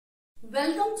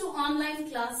Welcome to online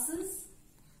classes.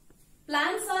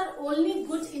 Plans are only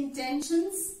good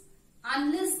intentions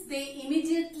unless they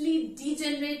immediately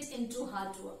degenerate into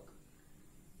hard work.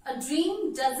 A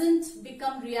dream doesn't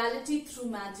become reality through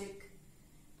magic.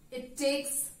 It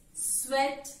takes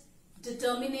sweat,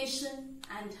 determination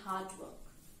and hard work.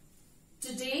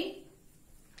 Today,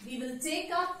 we will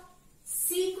take up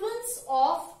sequence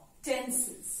of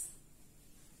tenses.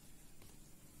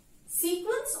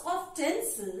 Sequence of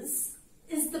tenses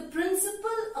is the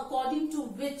principle according to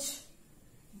which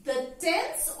the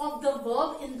tense of the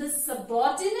verb in the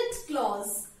subordinate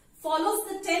clause follows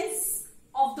the tense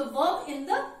of the verb in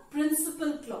the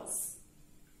principal clause.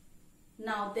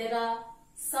 Now there are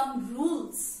some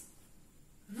rules.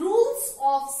 Rules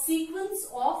of sequence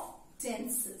of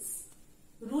tenses.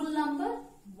 Rule number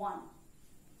 1.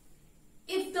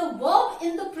 If the verb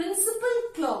in the principal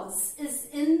clause is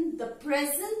in the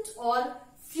present or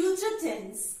future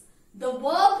tense, the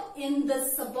verb in the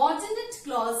subordinate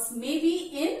clause may be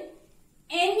in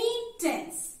any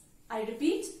tense. I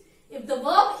repeat, if the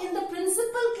verb in the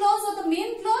principal clause or the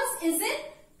main clause is in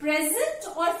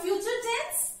present or future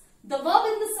tense, the verb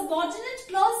in the subordinate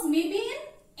clause may be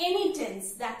in any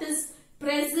tense, that is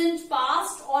present,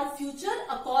 past or future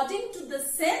according to the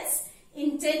sense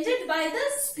intended by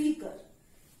the speaker.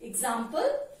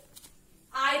 Example,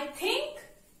 I think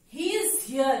he is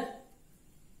here.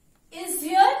 Is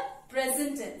here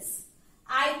present tense.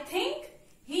 I think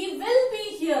he will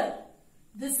be here.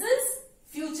 This is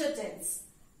future tense.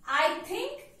 I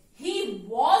think he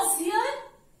was here,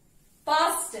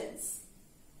 past tense.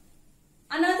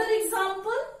 Another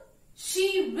example,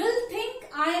 she will think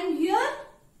I am here.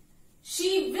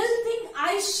 She will think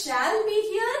I shall be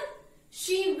here.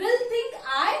 She will think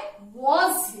I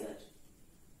was here.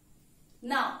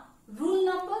 Now, rule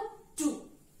number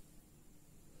 2.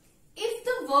 If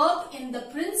the verb in the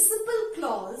principal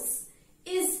clause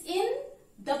is in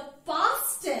the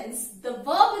past tense, the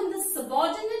verb in the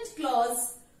subordinate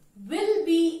clause will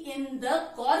be in the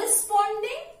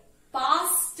corresponding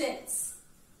past tense.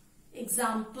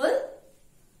 Example,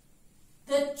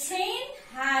 the train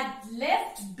had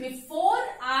left before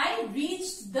I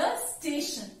reached the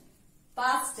station.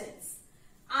 Past tense.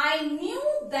 I knew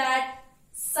that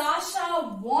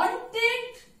Sasha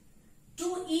wanted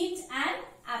to eat an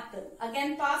apple.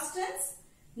 Again past tense.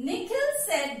 Nikhil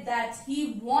said that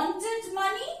he wanted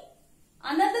money.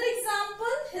 Another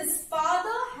example, his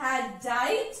father had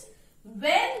died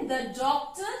when the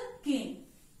doctor came.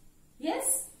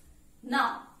 Yes?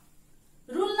 Now,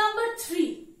 rule number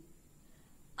 3.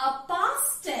 A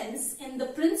past tense in the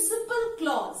principal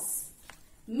clause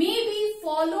may be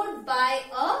followed by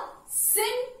a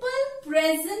simple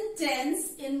present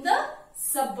tense in the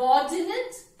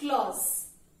subordinate clause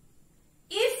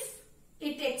if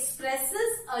it expresses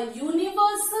a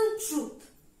universal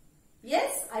truth.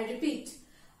 Yes, I repeat.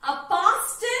 A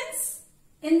past tense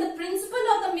in the principal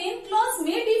or the main clause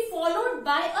may be followed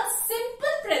by a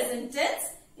simple present tense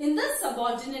in the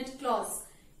subordinate clause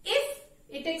if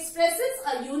it expresses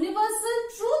a universal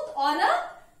truth or a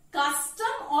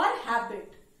custom or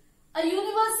habit. A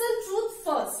universal truth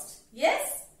first.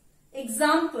 Yes?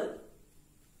 Example.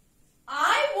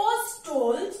 I was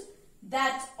told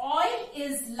that oil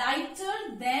is lighter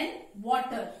than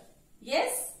water.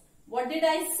 Yes? What did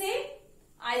I say?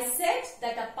 I said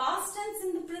that a past tense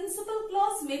in the principal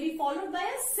clause may be followed by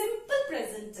a simple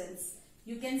present tense.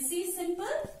 You can see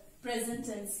simple present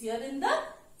tense here in the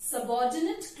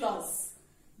subordinate clause.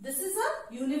 This is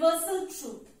a universal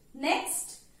truth.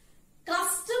 Next,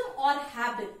 custom or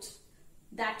habit.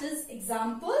 That is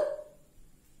example,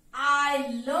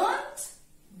 I learnt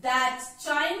that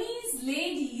Chinese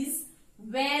ladies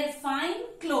wear fine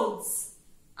clothes.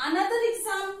 Another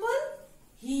example,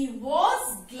 he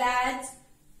was glad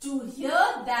to hear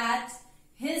that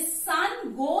his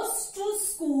son goes to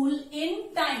school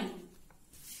in time.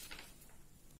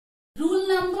 Rule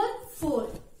number 4.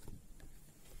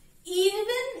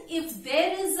 Even if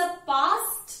there is a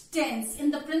past tense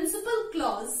in the principal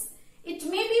clause, it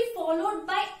may be followed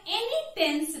by any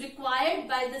tense required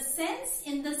by the sense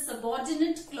in the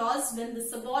subordinate clause when the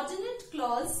subordinate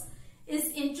clause is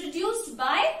introduced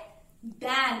by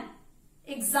than.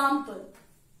 Example,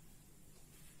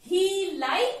 he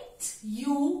liked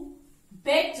you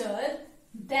better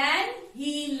than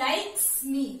he likes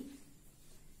me.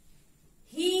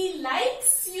 He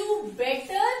likes you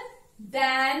better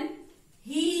than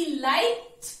he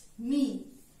liked me.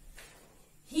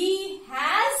 He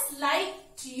has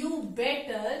liked you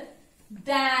better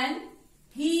than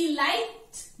he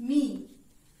liked me.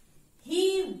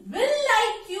 He will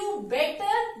like you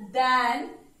better than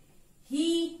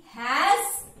he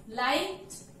has liked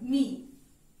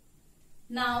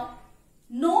Now,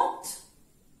 note,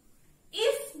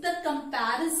 if the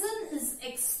comparison is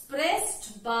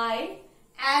expressed by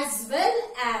as well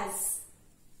as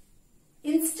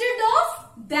instead of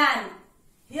than,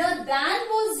 here than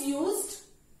was used,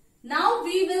 now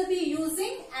we will be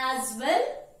using as well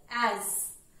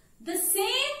as. The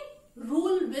same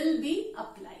rule will be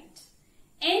applied.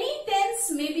 Any tense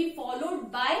may be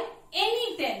followed by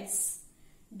any tense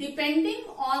depending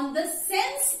on the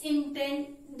sense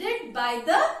intended by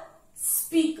the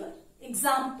speaker.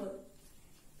 Example,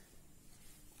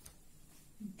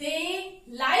 they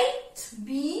liked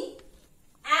me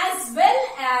as well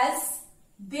as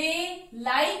they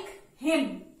like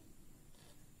him.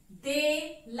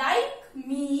 They like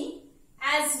me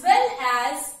as well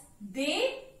as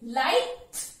they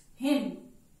liked him.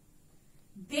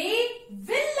 They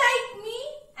will like me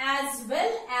as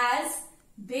well as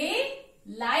they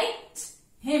liked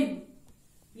him.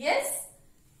 Yes?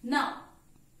 Now,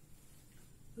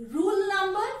 rule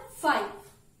number 5.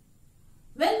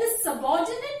 When the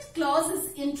subordinate clause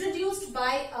is introduced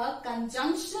by a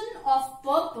conjunction of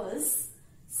purpose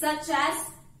such as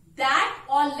that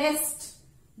or lest,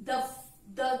 the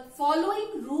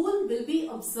following rule will be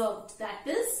observed. That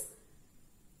is,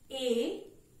 A,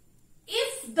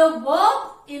 if the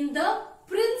verb in the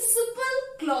principal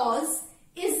clause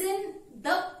is in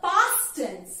the past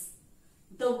tense,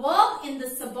 the verb in the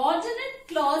subordinate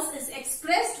clause is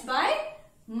expressed by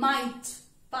might,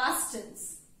 past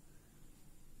tense.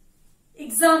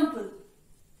 Example,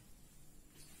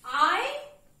 I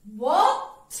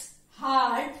worked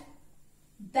hard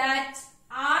that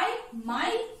I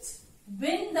might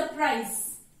win the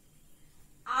prize.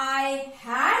 I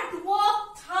had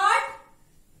worked hard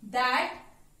that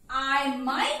I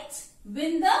might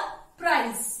win the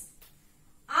prize.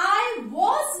 I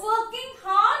was working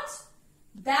hard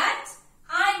that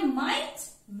I might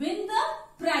win the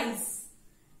prize.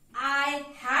 I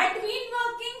had been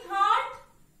working hard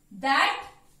that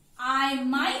I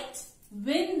might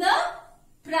win the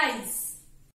prize.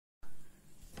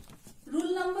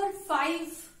 Rule number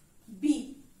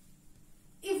 5b.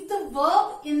 If the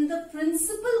verb in the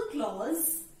principal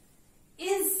clause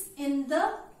is in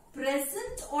the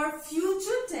present or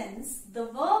future tense, the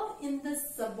verb in the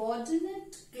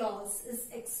subordinate clause is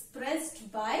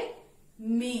expressed by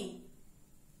may,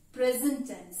 present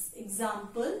tense.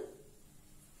 Example,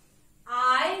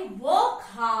 I work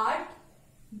hard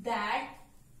that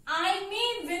I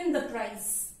may win the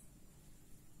prize.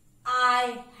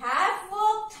 I have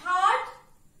worked hard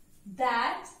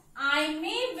that I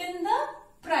may win the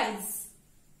prize.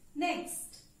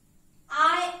 Next,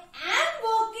 I am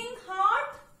working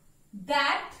hard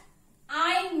that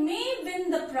I may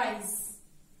win the prize.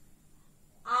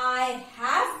 I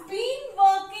have been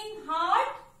working hard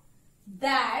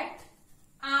that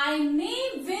I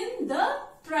may win the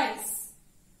prize.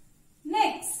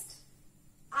 Next,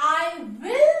 I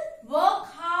will work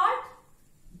hard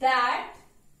that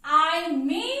I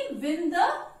may win the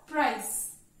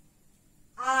prize.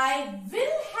 I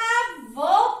will have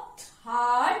worked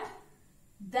hard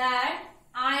that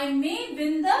I may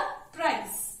win the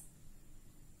prize.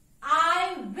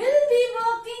 I will be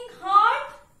working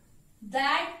hard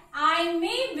that I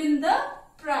may win the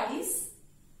prize.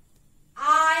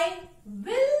 I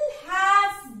will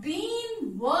have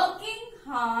been working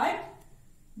hard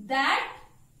that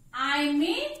I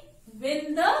may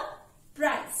win the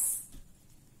prize.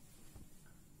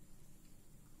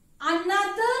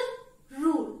 Another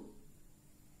rule.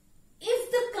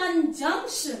 If the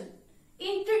conjunction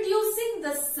introducing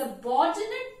the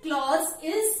subordinate clause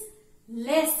is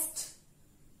lest,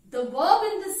 the verb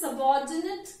in the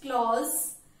subordinate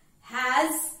clause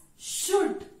has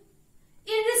should,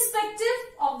 irrespective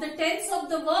of the tense of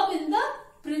the verb in the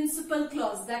principal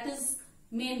clause, that is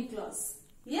main clause.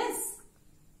 Yes.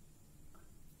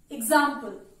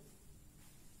 Example,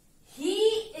 he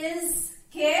is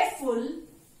careful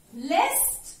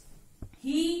lest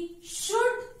he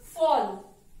should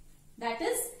fall. That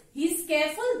is, he is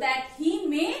careful that he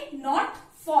may not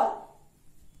fall.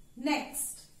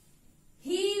 Next,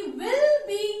 he will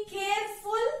be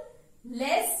careful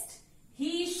lest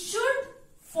he should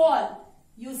fall.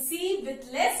 You see, with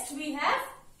lest we have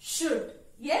should.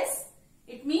 Yes,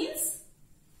 it means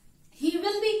he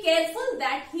will be careful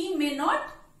that he may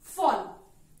not fall.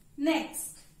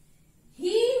 Next,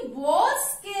 he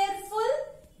was careful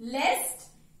lest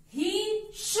he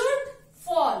should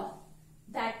fall.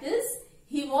 That is,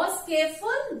 he was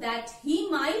careful that he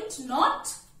might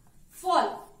not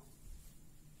fall.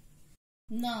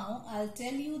 Now, I'll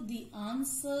tell you the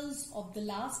answers of the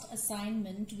last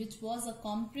assignment, which was a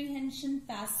comprehension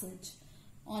passage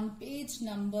on page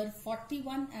number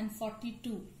 41 and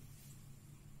 42.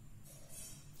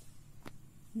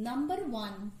 Number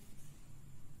 1,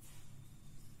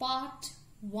 Part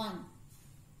 1.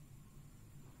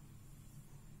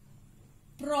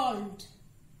 Prowled.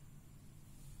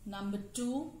 Number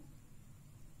 2,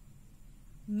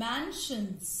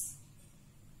 mansions.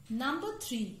 Number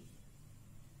 3,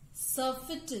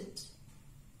 surfeited.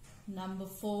 Number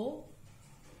 4,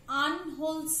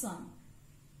 unwholesome.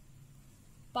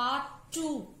 Part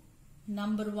 2.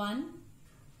 Number 1,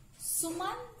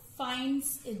 Suman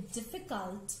finds it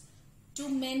difficult to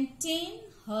maintain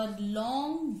her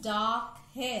long dark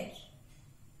hair.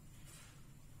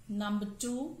 Number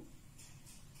 2,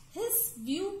 his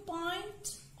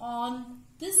viewpoint on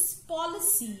this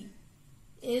policy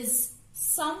is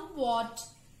somewhat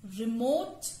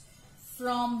remote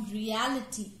from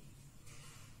reality.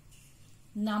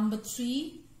 Number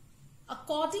 3,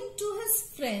 according to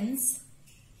his friends,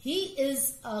 he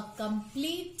is a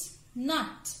complete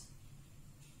nut.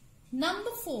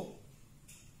 Number 4,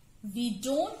 we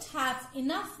don't have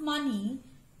enough money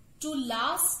to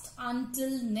last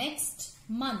until next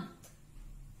month.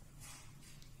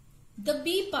 The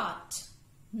B part.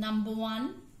 Number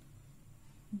 1,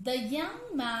 the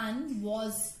young man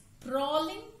was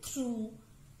prowling through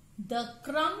the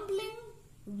crumbling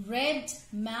red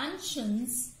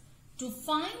mansions to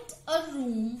find a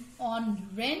room on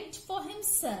rent for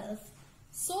himself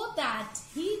so that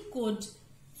he could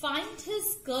find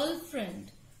his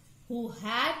girlfriend who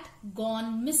had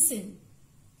gone missing.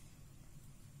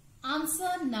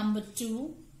 Answer number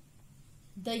 2.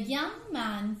 The young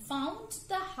man found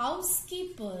the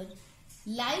housekeeper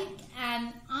like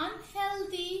an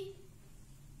unhealthy,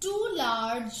 too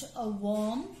large a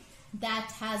worm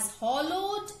that has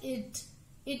hollowed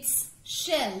its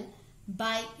shell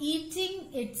by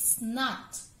eating its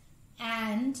nut,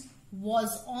 and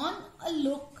was on a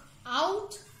look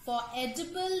out for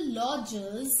edible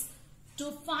lodgers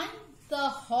to find the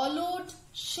hollowed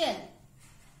shell.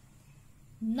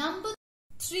 Number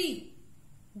 3.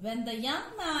 When the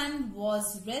young man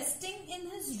was resting in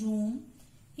his room,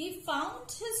 he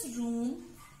found his room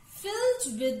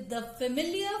filled with the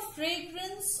familiar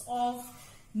fragrance of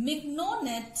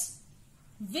mignonette,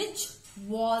 which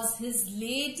was his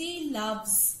lady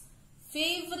love's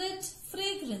favorite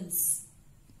fragrance.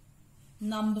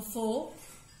 Number 4.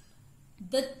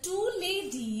 The two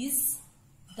ladies,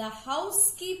 the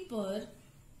housekeeper,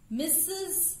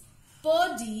 Mrs.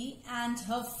 Purdy, and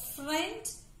her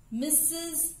friend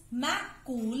Mrs.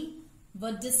 McCool,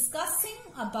 were discussing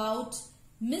about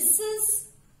Mrs.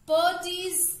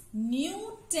 Purdy's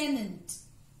new tenant.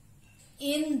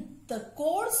 In the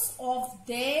course of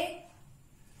their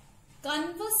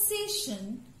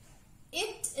conversation,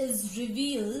 it is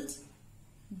revealed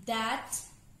that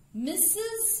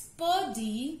Mrs.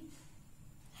 Purdy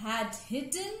had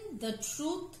hidden the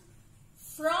truth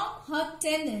from her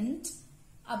tenant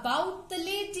about the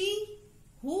lady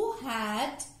who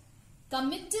had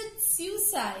committed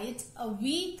suicide a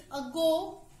week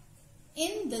ago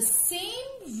in the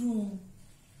same room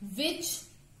which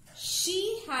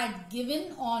she had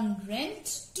given on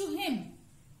rent to him.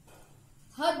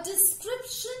 Her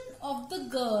description of the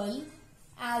girl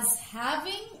as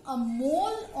having a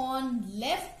mole on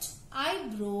left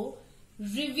eyebrow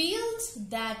revealed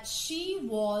that she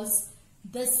was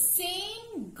the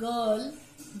same girl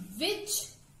which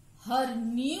her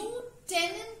new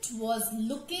tenant was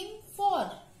looking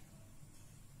for.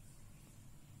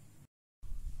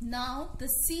 Now the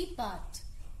C part.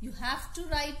 You have to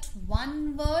write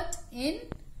one word in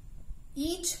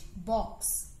each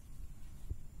box.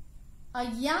 A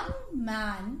young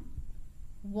man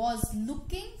was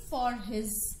looking for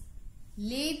his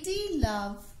lady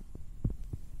love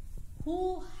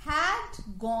who had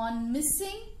gone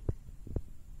missing.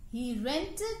 He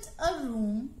rented a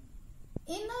room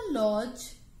in a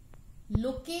lodge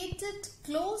located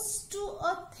close to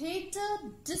a theatre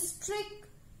district,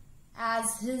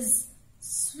 as his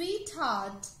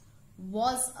sweetheart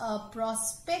was a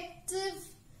prospective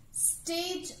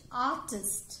stage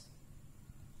artist.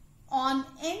 On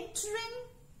entering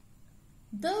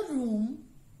the room,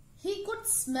 he could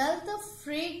smell the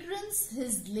fragrance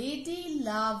his lady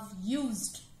love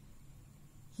used.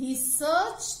 He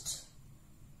searched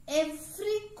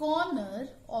every corner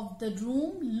of the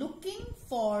room looking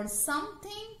for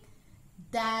something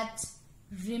that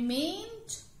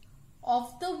remained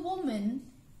of the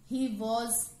woman he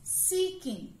was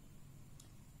seeking.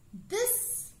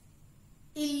 This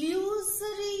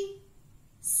illusory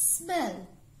smell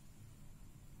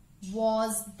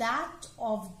was that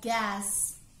of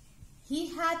gas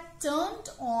he had turned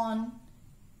on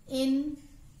in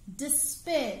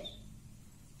despair,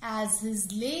 as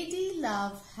his lady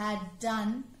love had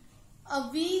done a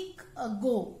week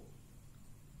ago.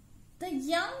 The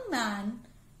young man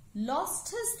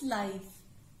lost his life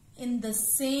in the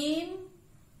same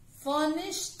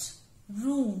furnished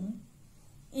room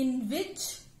in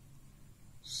which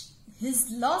his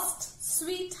lost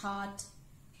sweetheart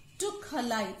took her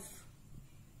life.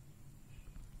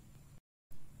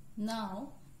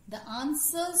 Now, the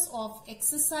answers of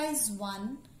exercise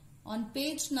 1 on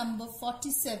page number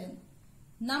 47.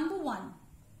 Number 1,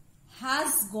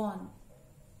 has gone.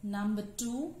 Number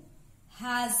 2,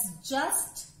 has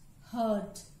just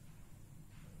heard.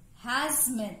 Has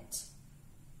met.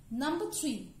 Number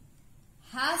 3,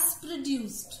 has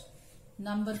produced.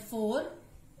 Number 4,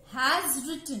 has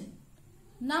written.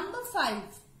 Number 5,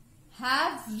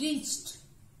 have reached.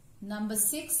 Number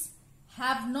 6,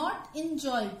 have not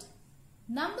enjoyed.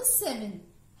 Number 7,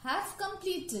 have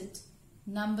completed.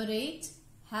 Number 8,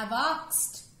 have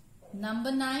asked.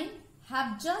 Number 9,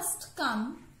 have just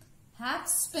come, have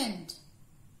spent.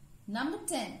 Number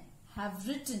 10, have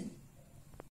written.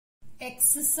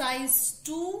 Exercise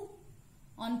 2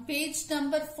 on page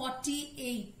number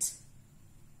 48.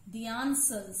 The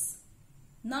answers.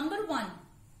 Number 1,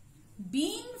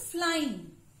 been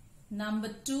flying. Number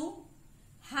 2,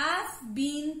 have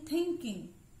been thinking.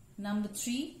 Number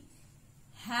 3,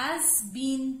 has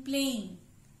been playing.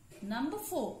 Number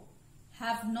 4,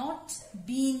 have not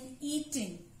been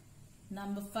eating.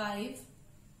 Number 5,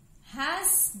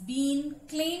 has been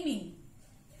claiming.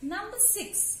 Number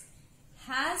 6,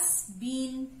 has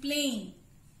been playing.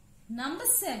 Number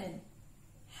 7,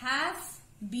 have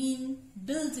been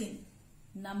building.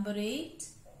 Number 8,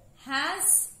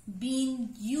 has been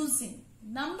using.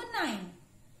 Number 9,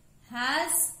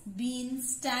 has been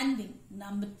standing.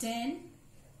 Number 10,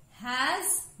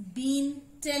 has been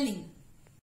telling.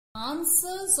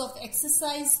 Answers of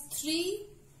exercise 3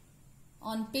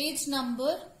 on page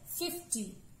number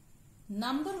 50.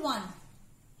 Number 1,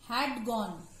 had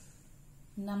gone.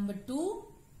 Number 2,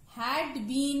 had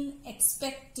been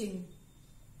expecting.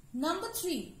 Number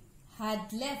 3,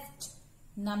 had left.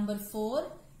 Number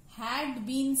 4, had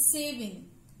been saving.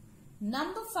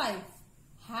 Number 5,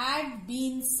 had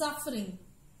been suffering.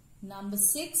 Number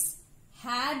 6,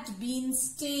 had been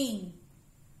staying.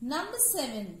 Number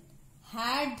 7,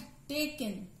 had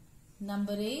taken.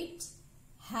 Number 8,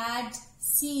 had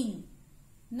seen.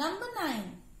 Number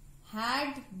 9,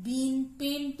 had been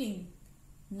painting.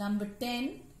 Number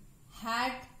 10,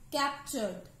 had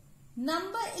captured.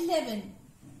 Number 11,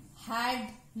 had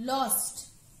lost.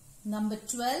 Number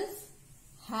 12,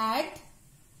 had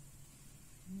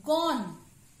gone.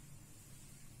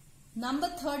 Number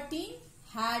 13,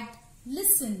 had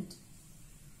listened.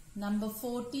 Number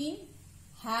 14,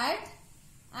 had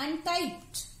and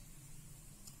typed.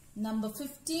 Number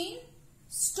 15,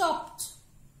 stopped.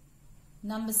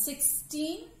 Number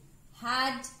 16,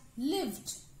 had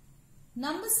lived.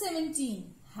 Number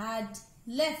 17, had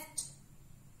left.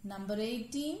 Number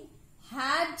 18,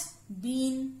 had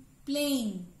been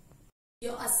playing.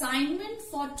 Your assignment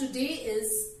for today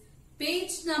is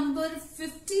page number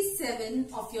 57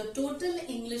 of your total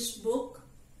English book,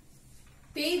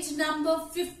 page number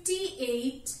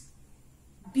 58,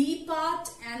 B part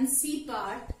and C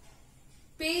part,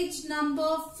 page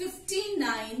number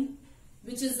 59,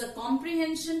 which is a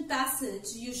comprehension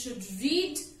passage. You should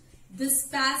read this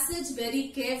passage very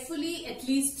carefully at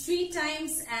least 3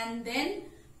 times and then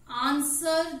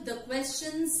answer the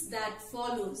questions that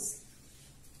follows.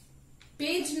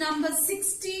 Page number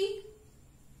 60,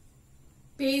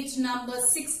 page number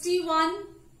 61,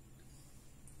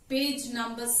 page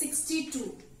number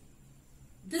 62.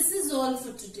 This is all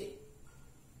for today.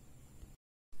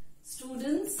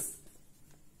 Students,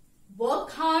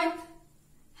 work hard,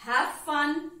 have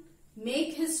fun,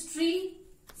 make history,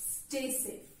 stay safe.